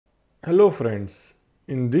Hello friends,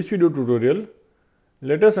 in this video tutorial,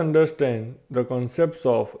 let us understand the concepts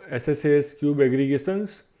of SSAS cube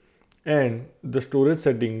aggregations and the storage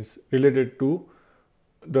settings related to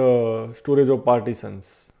the storage of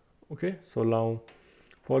partitions. Okay, so now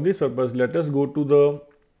for this purpose, let us go to the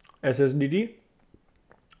SSDT.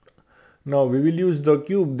 Now we will use the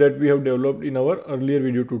cube that we have developed in our earlier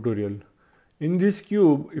video tutorial. In this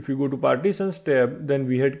cube, if you go to partitions tab, then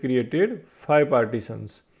we had created 5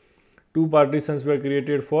 partitions. 2 partitions were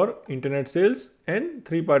created for internet sales and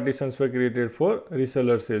 3 partitions were created for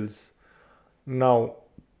reseller sales. Now,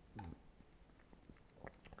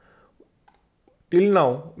 till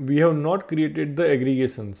now we have not created the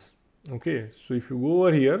aggregations. Okay, so if you go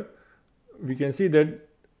over here, we can see that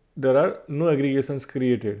there are no aggregations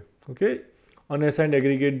created. Okay, unassigned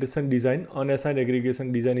aggregation design, unassigned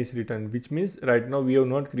aggregation design is written, which means right now we have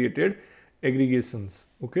not created aggregations.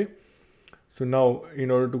 Okay, so now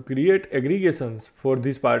in order to create aggregations for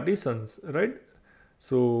these partitions, right,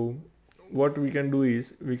 so what we can do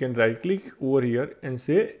is we can right click over here and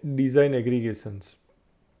say design aggregations.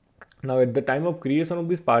 Now at the time of creation of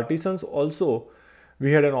these partitions also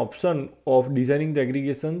we had an option of designing the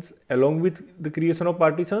aggregations along with the creation of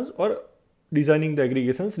partitions or designing the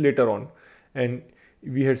aggregations later on, and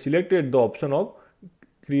we had selected the option of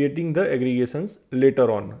creating the aggregations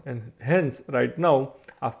later on, and hence right now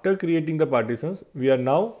after creating the partitions we are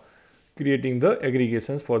now creating the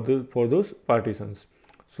aggregations for those partitions.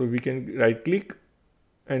 So we can right click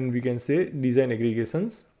and we can say design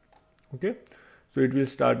aggregations. Okay, so it will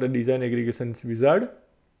start the design aggregations wizard.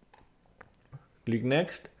 Click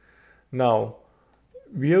next. Now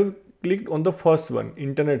we have clicked on the first one,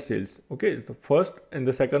 internet sales. Okay, the first and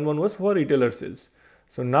the second one was for retailer sales.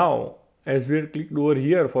 So now as we have clicked over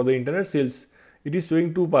here for the internet sales, it is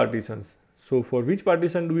showing 2 partitions. So for which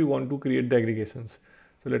partition do we want to create the aggregations?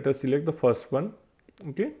 So let us select the first one.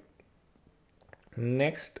 Okay,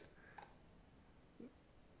 next.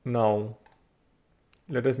 Now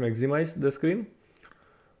let us maximize the screen.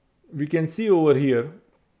 We can see over here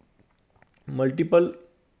multiple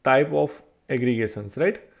type of aggregations,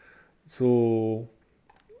 right? So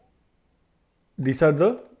these are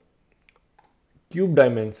the cube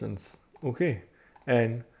dimensions. Okay,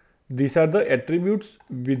 and these are the attributes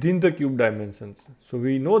within the cube dimensions. So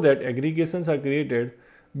we know that aggregations are created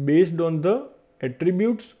based on the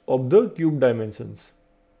attributes of the cube dimensions.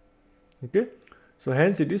 Okay, so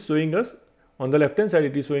hence it is showing us on the left hand side,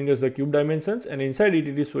 it is showing us the cube dimensions, and inside it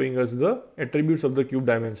is showing us the attributes of the cube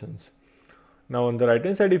dimensions. Now on the right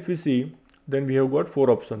hand side if we see, then we have got 4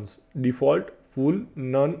 options: default, full,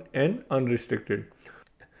 none and unrestricted.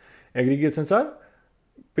 Aggregations are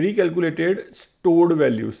pre-calculated stored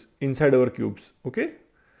values inside our cubes. Okay,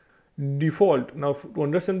 default. Now to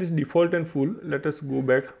understand this default and full, let us go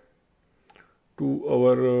back to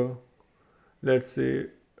our let's say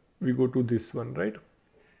we go to this one, right,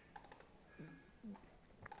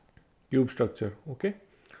 cube structure. Okay,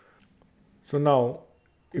 so now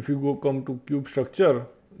if you come to cube structure,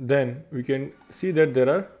 then we can see that there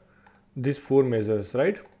are these 4 measures,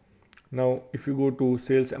 right? Now if you go to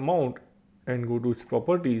sales amount and go to its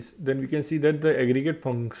properties, then we can see that the aggregate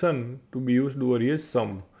function to be used over here is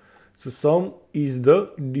sum. So sum is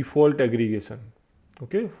the default aggregation,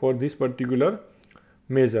 okay, for this particular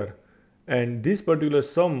measure, and this particular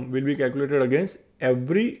sum will be calculated against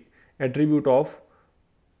every attribute of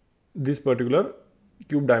this particular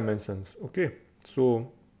cube dimensions. Okay,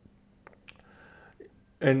 so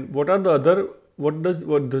and what are the other,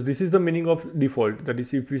 this is the meaning of default, that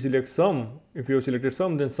is if we select sum, if you have selected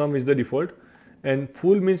sum, then sum is the default, and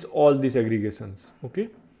full means all these aggregations. Okay,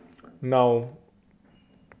 now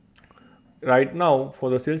right now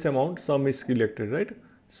for the sales amount sum is selected, right?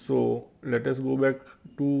 So let us go back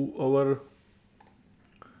to our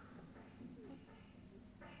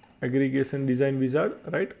aggregation design wizard,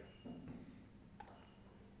 right?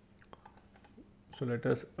 So let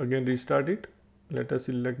us again restart it. Let us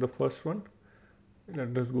select the first one.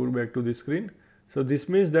 Let us go back to the screen. So this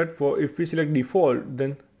means that for if we select default,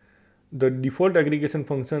 then the default aggregation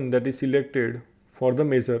function that is selected for the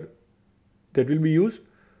measure, that will be used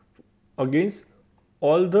against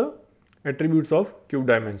all the attributes of cube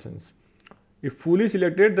dimensions. If fully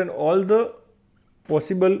selected, then all the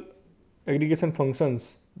possible aggregation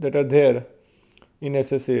functions that are there in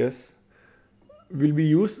SSAS will be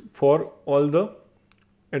used for all the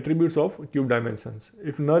attributes of cube dimensions.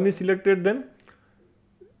 If none is selected, then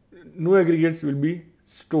no aggregates will be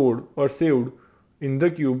stored or saved in the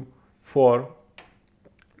cube for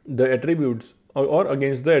the attributes or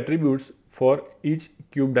against the attributes for each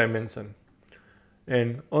cube dimension.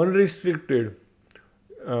 And unrestricted,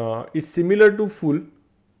 is similar to full,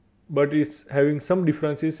 but it's having some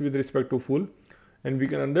differences with respect to full, and we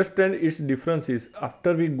can understand its differences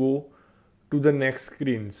after we go to the next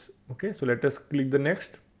screens. Okay, so let us click the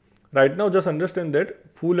next. Right now just understand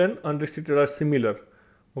that full and unrestricted are similar.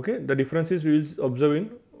 Okay, the differences we will observe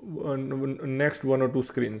in next 1 or 2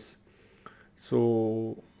 screens.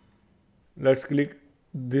 So let's click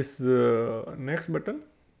this next button.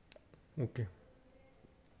 Okay,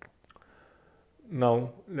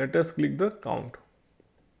 now let us click the count.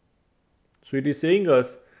 So it is saying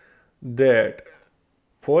us that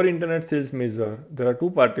for internet sales measure there are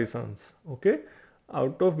 2 partitions, okay,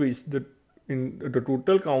 out of which the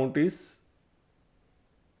total count is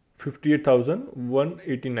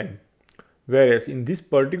 58,189, whereas in this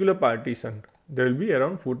particular partition there will be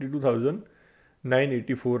around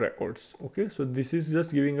 42,984 records. Okay, so this is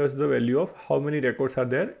just giving us the value of how many records are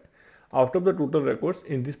there out of the total records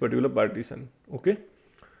in this particular partition. Okay,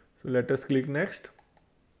 so let us click next.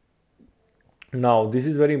 Now this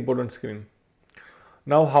is very important screen.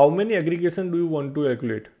 Now how many aggregation do you want to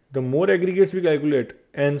calculate? The more aggregates we calculate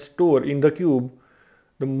and store in the cube,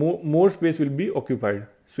 the more space will be occupied.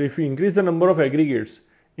 So if we increase the number of aggregates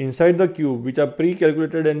inside the cube which are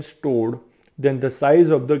pre-calculated and stored, then the size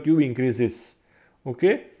of the cube increases.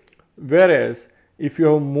 Okay, whereas if you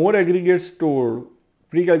have more aggregates stored,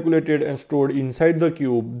 pre-calculated and stored inside the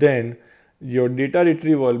cube, then your data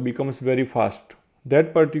retrieval becomes very fast.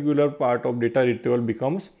 That particular part of data retrieval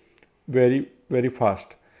becomes very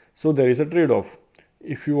fast. So there is a trade-off.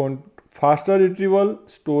 If you want faster retrieval,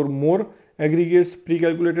 store more aggregates,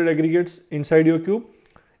 pre-calculated aggregates inside your cube.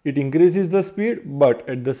 It increases the speed, but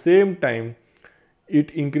at the same time it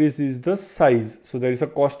increases the size. So there is a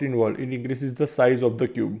cost involved. It increases the size of the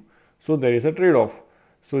cube. So there is a trade-off.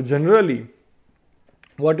 So generally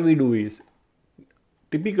what we do is,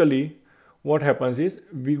 typically what happens is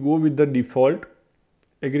we go with the default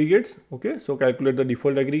aggregates. Okay, so calculate the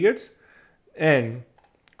default aggregates, and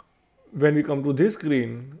when we come to this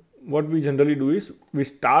screen, what we generally do is we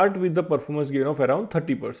start with the performance gain of around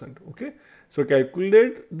 30%. Okay, so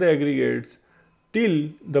calculate the aggregates till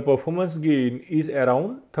the performance gain is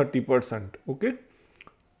around 30%. Okay,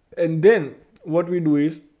 and then what we do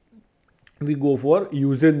is we go for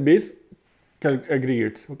usage based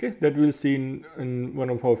aggregates. Okay, that we will see in one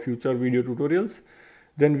of our future video tutorials.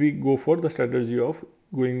 Then we go for the strategy of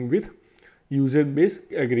going with usage based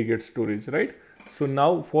aggregate storage, right? So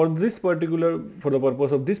now for the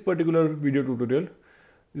purpose of this particular video tutorial,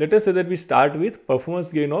 let us say that we start with performance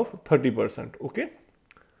gain of 30%. Okay,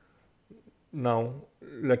 now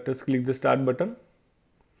let us click the start button.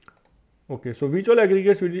 Okay, so which all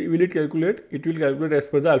aggregates will it calculate? It will calculate as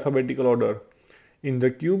per the alphabetical order. In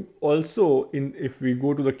the cube also, if we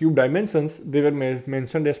go to the cube dimensions, they were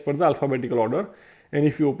mentioned as per the alphabetical order. And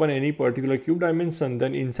if you open any particular cube dimension,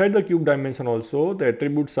 then inside the cube dimension also the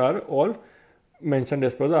attributes are all mentioned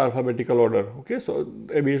as per the alphabetical order. Okay, so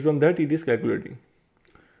based on that it is calculating.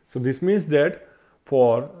 So this means that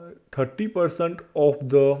for 30% of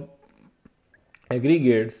the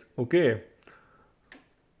aggregates, okay,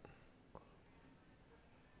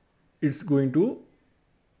 it's going to,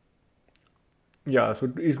 yeah,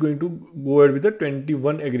 so it's going to go ahead with the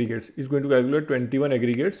 21 aggregates. It's going to calculate 21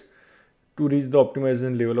 aggregates to reach the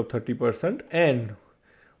optimization level of 30%, and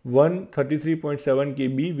 133.7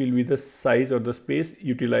 KB will be the size or the space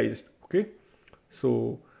utilized. Okay,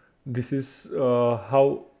 so this is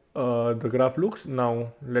how the graph looks.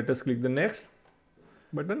 Now let us click the next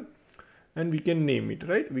button and we can name it,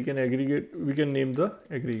 right? We can name the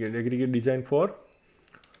aggregate design for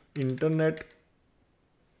internet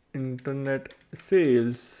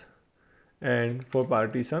sales and for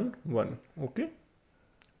partition 1. Okay,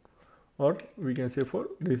 or we can say for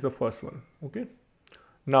this is the first one. Okay,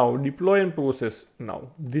 now deploy and process. Now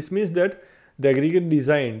this means that the aggregate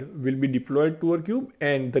designed will be deployed to our cube,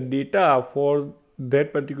 and the data for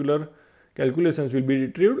that particular calculations will be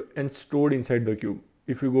retrieved and stored inside the cube.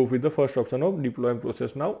 If you go with the first option of deploy and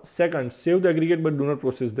process. Now second, save the aggregate but do not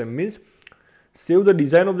process them, means save the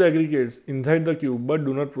design of the aggregates inside the cube but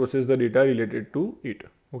do not process the data related to it.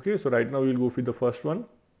 Okay, so right now we will go with the first one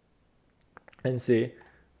and say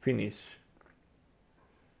finish.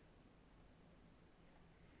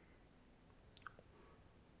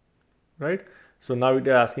 Right, so now it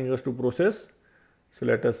is asking us to process. So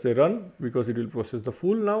let us say run, because it will process the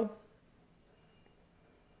full now.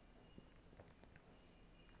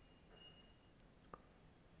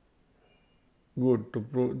 Good,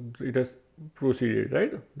 it has proceeded,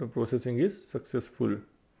 right? The processing is successful,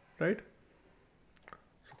 right?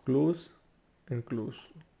 So close and close,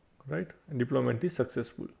 right? And deployment is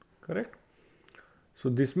successful, correct? So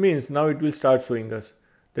this means now it will start showing us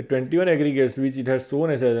the 21 aggregates which it has shown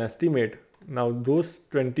as an estimate. Now those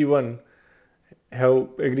 21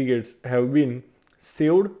 aggregates have been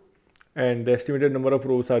saved, and the estimated number of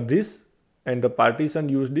rows are this, and the partition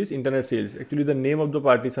used is internet sales. Actually the name of the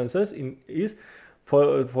partitions is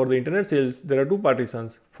for the internet sales there are two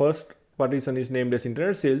partitions. First partition is named as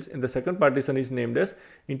internet sales and the second partition is named as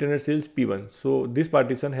internet sales P1. So this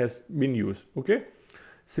partition has been used. Okay.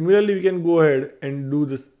 Similarly, we can go ahead and do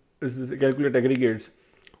this calculate aggregates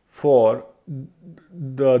for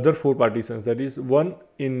the other four partitions, that is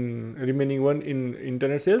remaining one in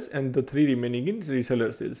internet sales and the 3 remaining in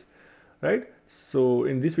reseller sales, right? So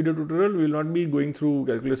in this video tutorial we will not be going through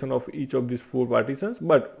calculation of each of these 4 partitions,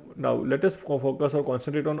 but now let us focus or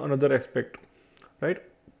concentrate on another aspect, right?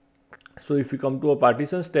 So if we come to a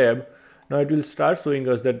partitions tab, now it will start showing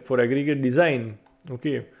us that for aggregate design,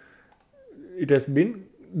 okay, it has been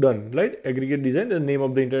done, right? Aggregate design, the name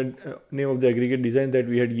of the name of the aggregate design that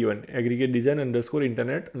we had given, aggregate design underscore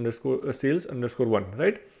internet underscore sales underscore 1,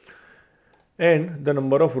 right? And the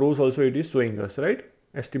number of rows also it is showing us, right?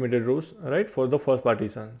 Estimated rows, right, for the first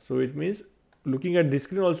partition. So it means looking at this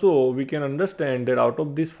screen also we can understand that out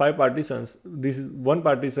of these 5 partitions, this one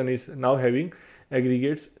partition is now having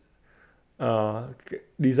aggregates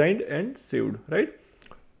designed and saved, right?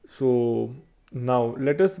 So now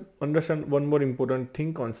let us understand one more important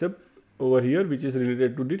concept over here which is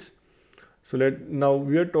related to this. So now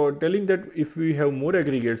we are telling that if we have more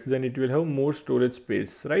aggregates then it will have more storage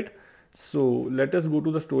space, right? So let us go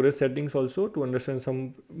to the storage settings also to understand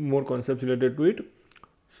some more concepts related to it.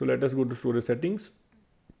 So let us go to storage settings.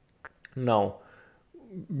 Now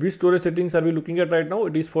which storage settings are we looking at right now?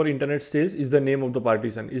 It is for internet sales is the name of the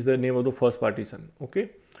partition, is the name of the first partition.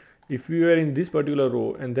 Okay. If we are in this particular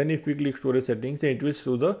row and then if we click storage settings, then it will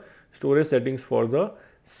show the storage settings for the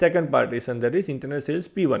second partition, that is internet sales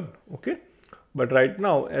P1. Okay. But right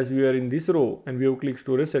now as we are in this row and we have clicked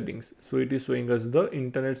storage settings, so it is showing us the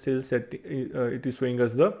internet sales it is showing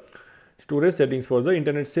us the storage settings for the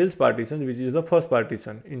internet sales partition, which is the first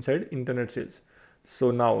partition inside internet sales.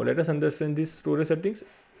 So now let us understand these storage settings.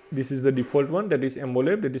 This is the default one, that is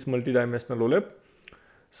MOLAP, that is multidimensional OLAP.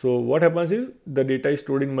 So what happens is the data is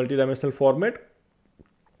stored in multidimensional format.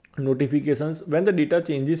 Notifications when the data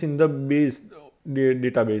changes in the base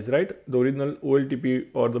database, right, the original OLTP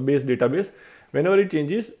or the base database, whenever it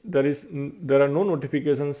changes there are no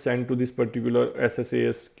notifications sent to this particular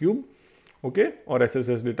SSAS cube, okay, or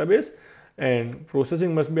SSAS database, and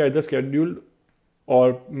processing must be either scheduled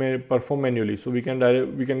or perform manually. So we can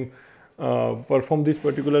perform these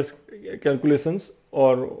particular calculations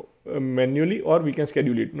or manually, or we can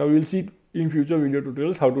schedule it. Now we will see in future video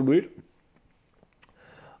tutorials how to do it,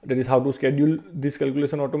 that is how to schedule this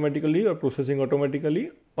calculation automatically or processing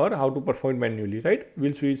automatically, or how to perform it manually, right?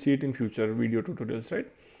 We'll see it in future video tutorials, right?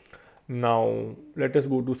 Now let us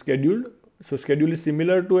go to scheduled. So schedule is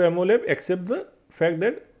similar to MOLAP except the fact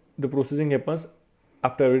that the processing happens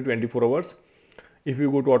after every 24 hours. If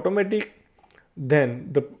you go to automatic,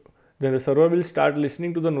 then the server will start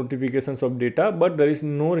listening to the notifications of data, but there is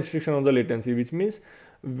no restriction on the latency, which means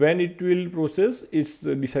when it will process is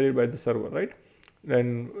decided by the server, right?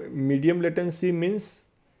 And medium latency means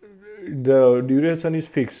the duration is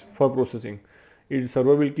fixed for processing.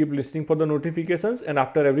 Server will keep listening for the notifications and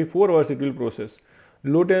after every 4 hours it will process.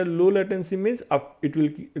 Low latency means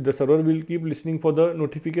the server will keep listening for the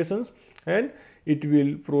notifications and it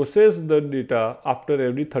will process the data after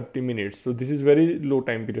every 30 minutes. So this is very low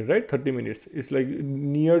time period, right? 30 minutes. It's like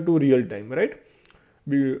near to real time, right?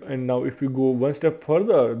 And now if we go one step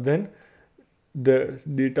further, then the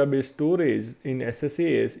database storage in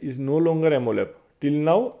SSAS is no longer MOLAP. Till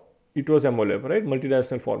now it was MOLAP, right?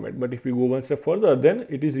 Multidimensional format. But if we go one step further, then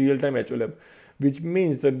it is real-time HOLAP, which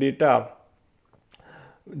means the data,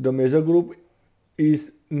 the measure group is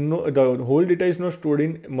the whole data is not stored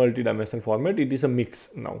in multidimensional format. It is a mix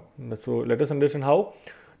now. So let us understand how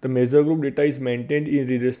the measure group data is maintained in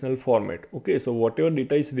relational format. Okay, so whatever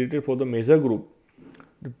data is related for the measure group,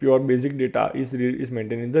 the pure basic data is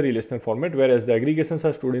maintained in the relational format, whereas the aggregations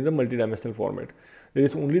are stored in the multidimensional format. There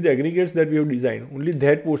is only the aggregates that we have designed, only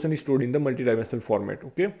that portion is stored in the multidimensional format.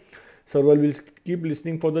 Okay, server will keep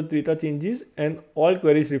listening for the data changes and all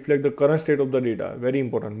queries reflect the current state of the data. Very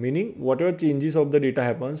important, meaning whatever changes of the data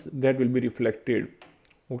happens, that will be reflected.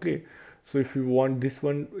 Okay, so if you want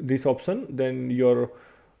this option, then your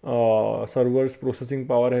server's processing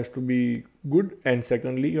power has to be good, and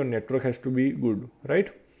secondly your network has to be good,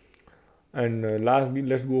 right? And lastly,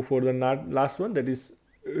 let's go for the last one, that is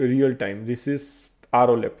real time. This is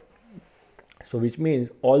ROLAP. So which means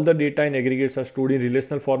all the data in aggregates are stored in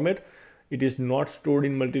relational format it is not stored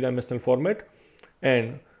in multi-dimensional format,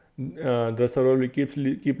 and the server will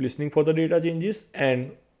keep listening for the data changes,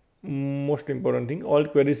 and most important thing, all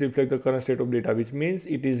queries reflect the current state of data, which means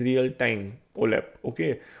it is real time OLAP.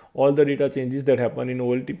 Okay, all the data changes that happen in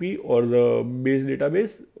OLTP or the base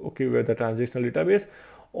database, okay, where the transactional database,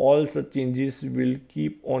 all such changes will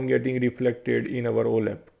keep on getting reflected in our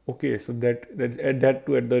OLAP. Okay, so that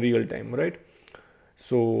at the real time, right?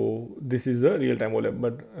 So this is the real time OLAP,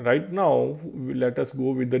 but right now let us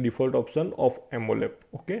go with the default option of MOLAP.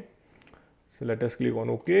 Okay, so let us click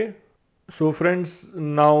on OK. So friends,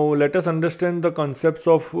 now let us understand the concepts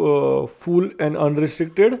of full and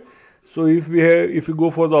unrestricted. So if we go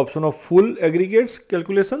for the option of full aggregates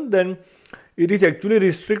calculation, then it is actually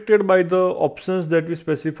restricted by the options that we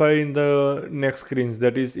specify in the next screens.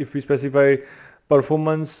 That is, if we specify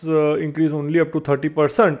performance increase only up to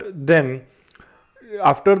 30%, then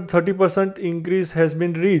after 30% increase has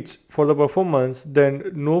been reached for the performance, then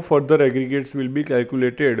no further aggregates will be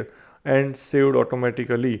calculated and saved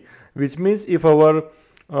automatically, which means if our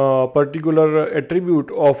particular attribute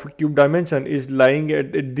of cube dimension is lying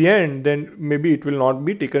at the end, then maybe it will not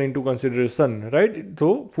be taken into consideration, right?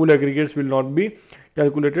 So full aggregates will not be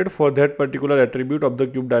calculated for that particular attribute of the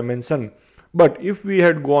cube dimension. But if we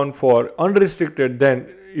had gone for unrestricted, then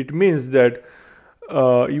it means that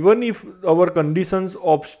even if our conditions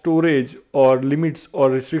of storage or limits or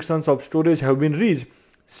restrictions of storage have been reached,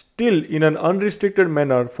 still in an unrestricted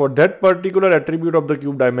manner for that particular attribute of the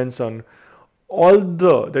cube dimension, all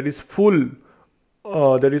the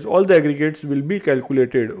all the aggregates will be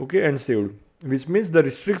calculated, okay, and saved, which means the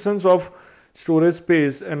restrictions of storage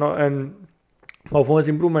space and performance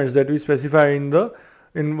improvements that we specify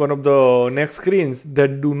in one of the next screens,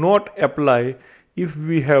 that do not apply if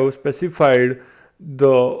we have specified the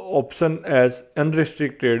option as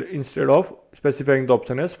unrestricted instead of specifying the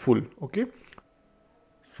option as full. Okay,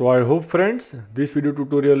 so I hope friends this video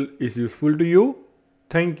tutorial is useful to you.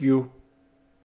 Thank you.